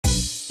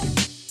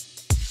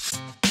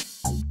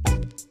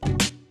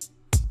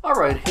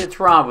Alright, it's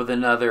Ron with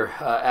another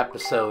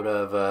episode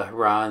of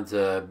Ron's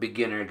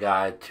beginner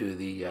guide to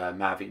the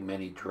Mavic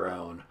Mini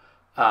drone.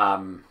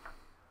 Um,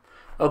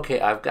 okay,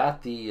 I've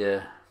got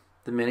the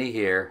Mini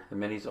here. The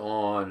Mini's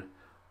on,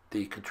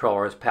 the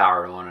controller is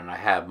powered on, and I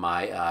have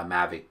my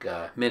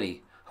Mavic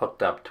Mini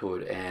hooked up to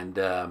it. And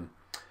the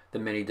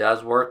Mini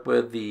does work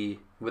with the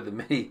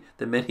Mini.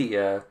 The Mini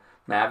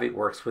Mavic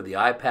works with the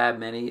iPad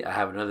Mini. I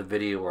have another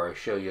video where I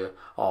show you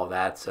all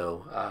that,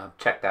 so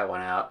check that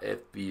one out if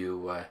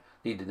you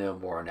need to know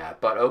more on that.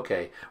 But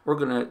okay, we're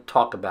going to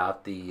talk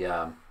about the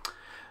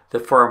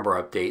firmware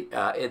update.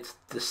 It's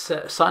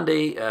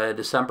Sunday,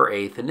 December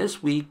 8th, and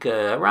this week,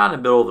 around the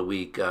middle of the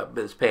week,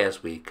 this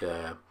past week,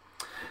 the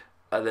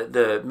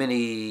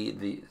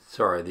Mini,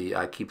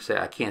 I keep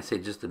saying, I can't say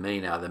just the Mini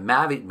now. The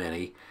Mavic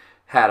Mini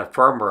had a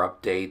firmware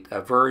update,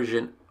 a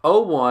version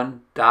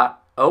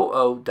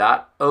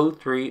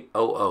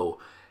 01.00.0300.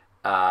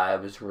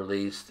 It was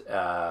released,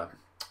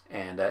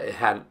 and it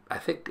had, I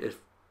think, it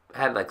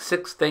had like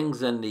 6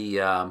 things in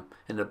the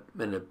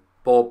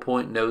bullet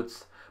point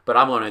notes, but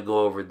I'm going to go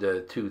over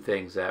the 2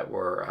 things that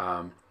were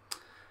I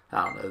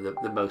don't know,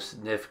 the most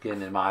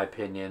significant in my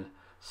opinion.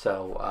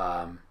 So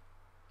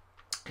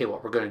okay,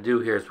 what we're going to do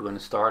here is we're going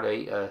to start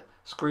a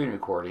screen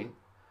recording,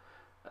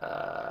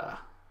 so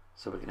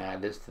we can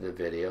add this to the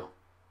video.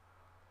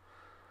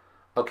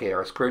 Okay,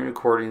 our screen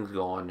recording is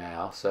going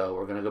now, so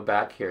we're going to go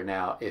back here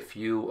now. If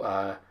you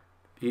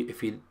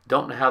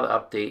don't know how to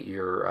update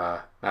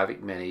your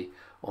Mavic Mini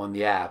on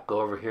the app,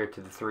 go over here to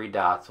the 3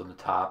 dots on the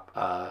top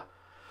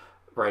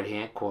right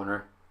hand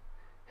corner,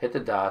 hit the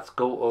dots,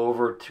 go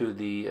over to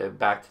the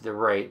back to the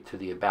right to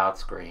the about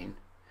screen,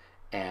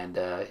 and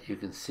you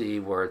can see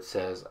where it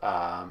says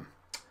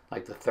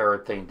like the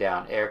 3rd thing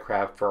down,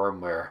 aircraft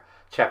firmware,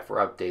 check for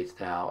updates.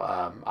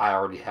 Now I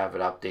already have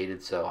it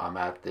updated, so I'm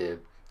at the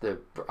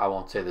I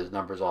won't say those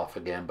numbers off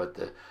again, but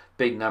the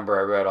big number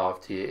I read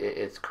off to you,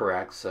 it's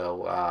correct.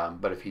 So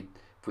but if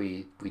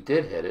we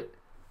did hit it,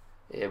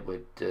 it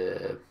would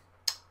of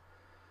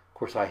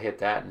course I hit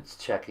that and it's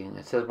checking.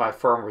 It says my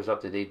firmware is up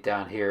to date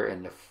down here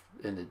in the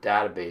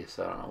database.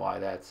 I don't know why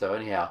that. So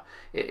anyhow,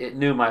 it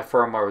knew my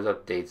firmware was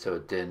up to date, so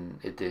it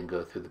didn't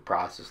go through the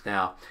process.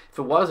 Now if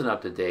it wasn't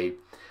up to date,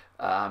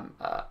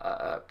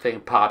 a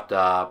thing popped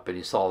up and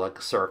you saw like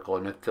a circle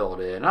and it filled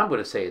in. I'm going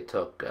to say it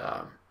took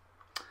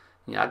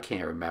I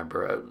can't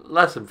remember,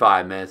 less than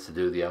 5 minutes to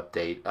do the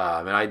update,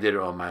 and I did it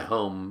on my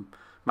home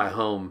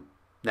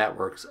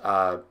network's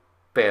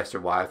faster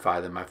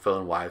Wi-Fi than my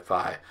phone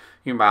Wi-Fi.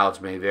 Your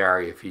mileage may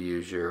vary if you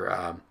use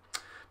your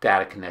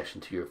data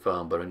connection to your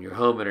phone, but on your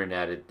home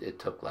internet, it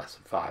took less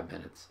than 5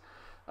 minutes.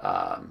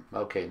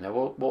 Okay,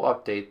 now we'll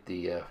update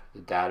the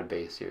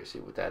database here, see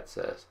what that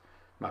says.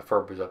 My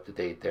firmware's up to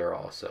date there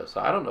also.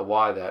 So I don't know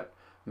why that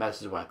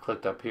message when I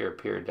clicked up here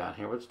appeared down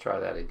here. Let's try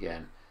that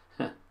again.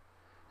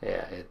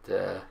 Yeah,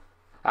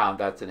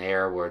 that's an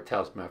error where it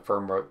tells me my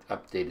firmware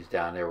update is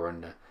down there. We're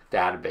in the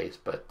database,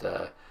 but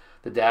the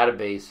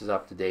database is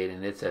up to date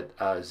and it's at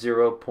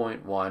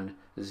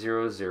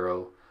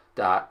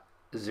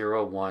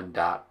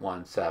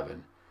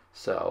 0.100.01.17.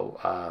 So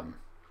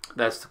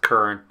that's the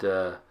current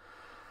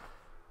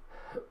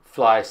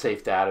fly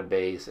safe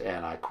database,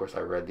 and of course I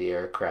read the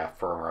aircraft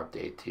firmware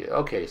update to you.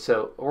 Okay,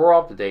 so we're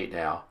up to date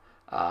now.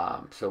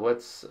 So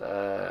let's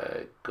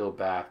go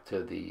back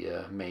to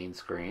the main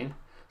screen.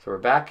 So we're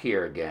back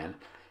here again,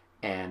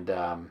 and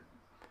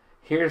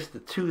here's the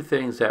 2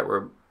 things that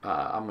were,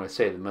 I'm going to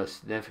say, the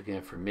most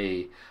significant for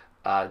me.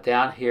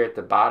 Down here at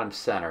the bottom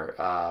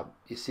center,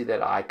 you see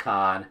that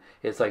icon?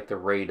 It's like the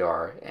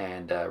radar,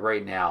 and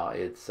right now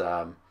it's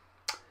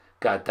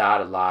got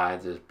dotted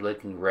lines. It's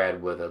blinking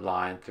red with a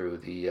line through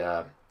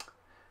the,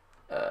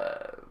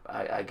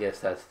 I guess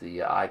that's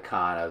the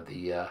icon of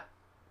the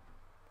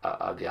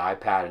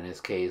iPad in this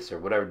case, or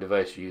whatever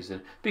device you're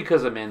using,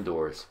 because I'm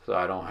indoors, so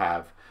I don't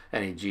have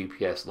any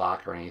GPS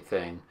lock or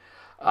anything.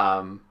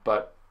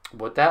 But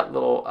with that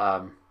little,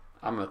 I'm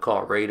going to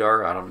call it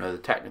radar, I don't know the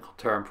technical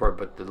term for it,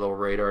 but the little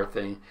radar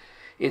thing,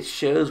 it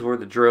shows where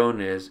the drone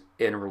is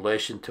in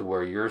relation to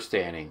where you're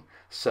standing.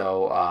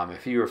 So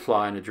if you were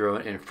flying a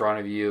drone in front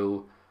of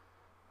you,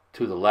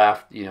 to the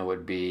left,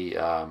 would be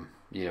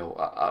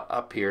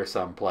up here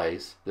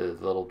someplace, the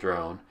little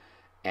drone,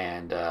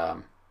 and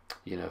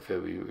if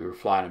you were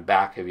flying in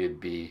back of you, it'd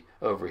be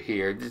over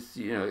here. Just,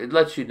 it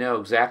lets you know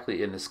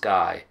exactly in the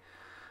sky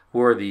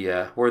where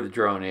the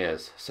drone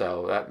is.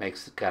 So that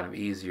makes it kind of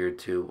easier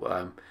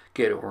to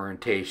get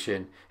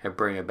orientation and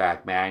bring it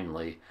back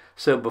manually.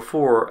 So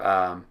before,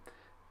 all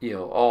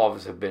of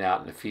us have been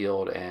out in the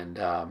field, and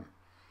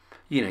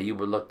you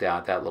would look down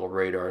at that little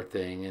radar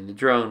thing, and the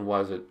drone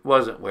wasn't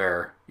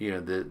where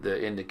the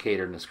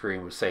indicator in the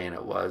screen was saying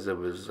it was. It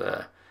was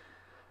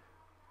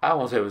I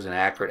won't say it was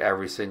inaccurate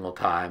every single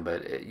time,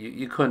 but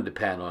you couldn't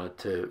depend on it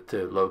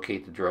to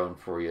locate the drone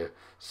for you.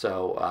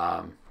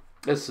 So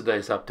this is a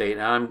nice update.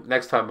 And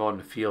next time I'm on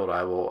the field,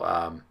 I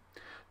will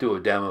do a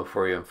demo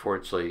for you.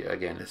 Unfortunately,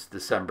 again, it's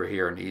December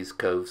here on the East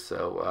Coast,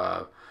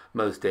 so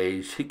most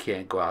days you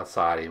can't go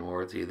outside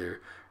anymore. It's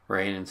either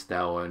rain and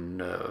snow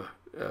and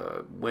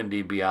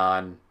windy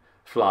beyond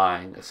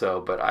flying. So,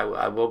 but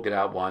I will get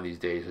out one of these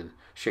days and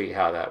show you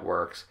how that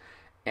works.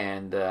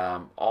 And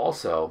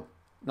also,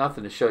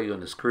 nothing to show you on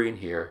the screen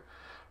here,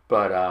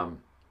 but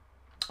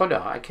oh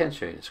no, I can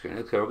show you the screen.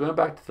 Okay, we're going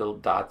back to the little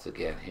dots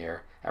again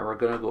here, and we're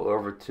going to go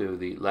over to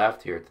the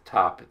left here at the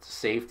top. It's a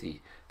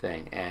safety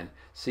thing, and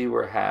see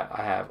where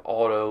I have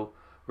auto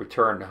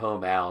return to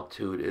home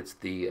altitude. It's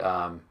the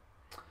I'm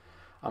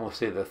going to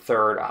say the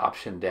third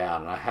option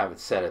down, and I have it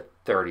set at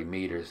 30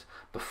 meters.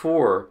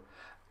 Before,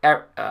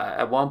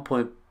 at one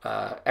point,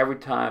 every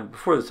time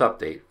before this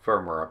update,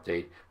 firmware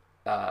update,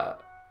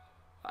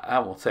 I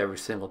won't say every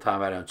single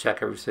time, I don't check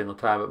every single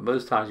time, but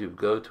most times you would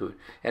go to it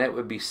and it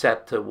would be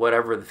set to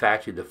whatever the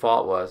factory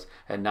default was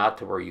and not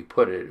to where you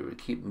put it. It would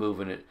keep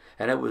moving it,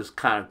 and it was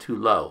kind of too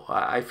low.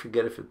 I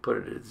forget if it put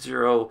it at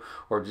 0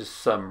 or just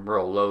some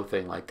real low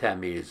thing like 10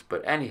 meters,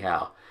 but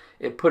anyhow,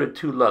 it put it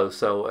too low.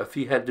 So if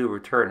you had to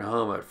return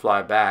home, it would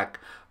fly back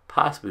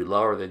possibly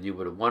lower than you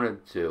would have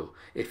wanted to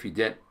if you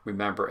didn't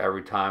remember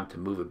every time to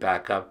move it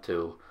back up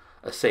to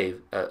a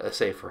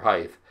safer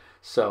height.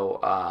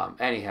 So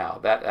anyhow,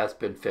 that's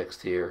been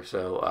fixed here.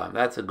 So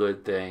that's a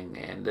good thing.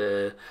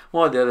 And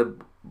one of the other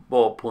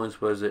bullet points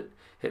was it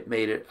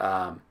made it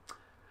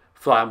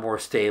fly more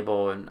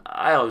stable. And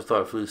I always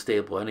thought it flew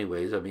stable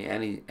anyways. I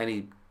mean,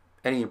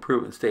 any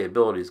improvement in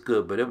stability is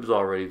good, but it was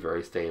already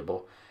very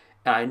stable.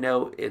 And I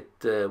know it.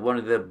 One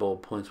of the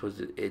bullet points was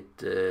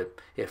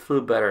it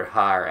flew better at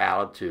higher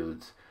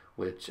altitudes,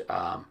 which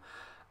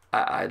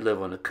I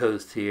live on the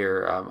coast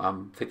here. I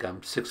think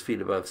I'm 6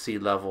 feet above sea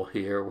level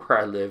here where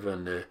I live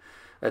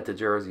at the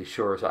Jersey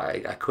Shore, so I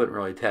couldn't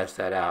really test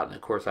that out. And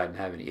of course, I didn't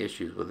have any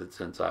issues with it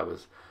since I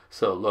was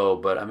so low.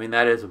 But I mean,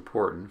 that is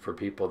important for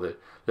people that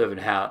live in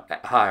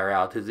higher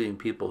altitudes, even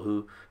people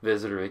who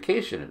visit or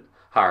vacation at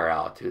higher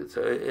altitudes.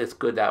 So it's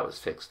good that was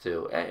fixed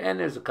too. And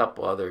there's a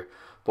couple other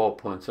bullet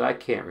points that I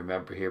can't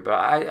remember here, but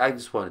I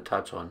just want to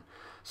touch on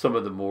some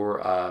of the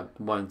more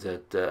ones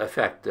that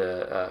affect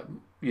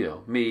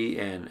me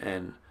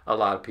and a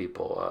lot of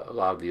people, a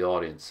lot of the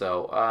audience.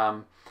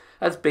 So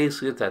that's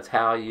basically it. That's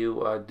how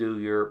you do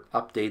your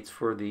updates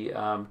for the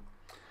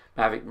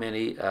Mavic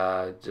Mini,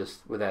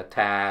 just with that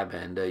tab,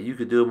 and you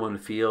could do them on the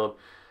field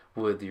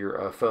with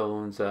your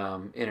phone's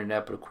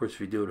internet, but of course if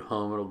you do it at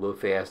home, it'll go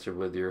faster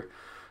with your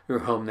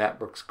home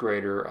network's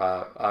greater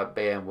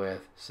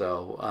bandwidth.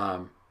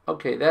 So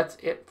okay, that's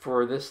it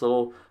for this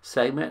little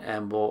segment,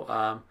 and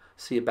we'll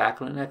see you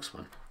back on the next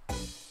one.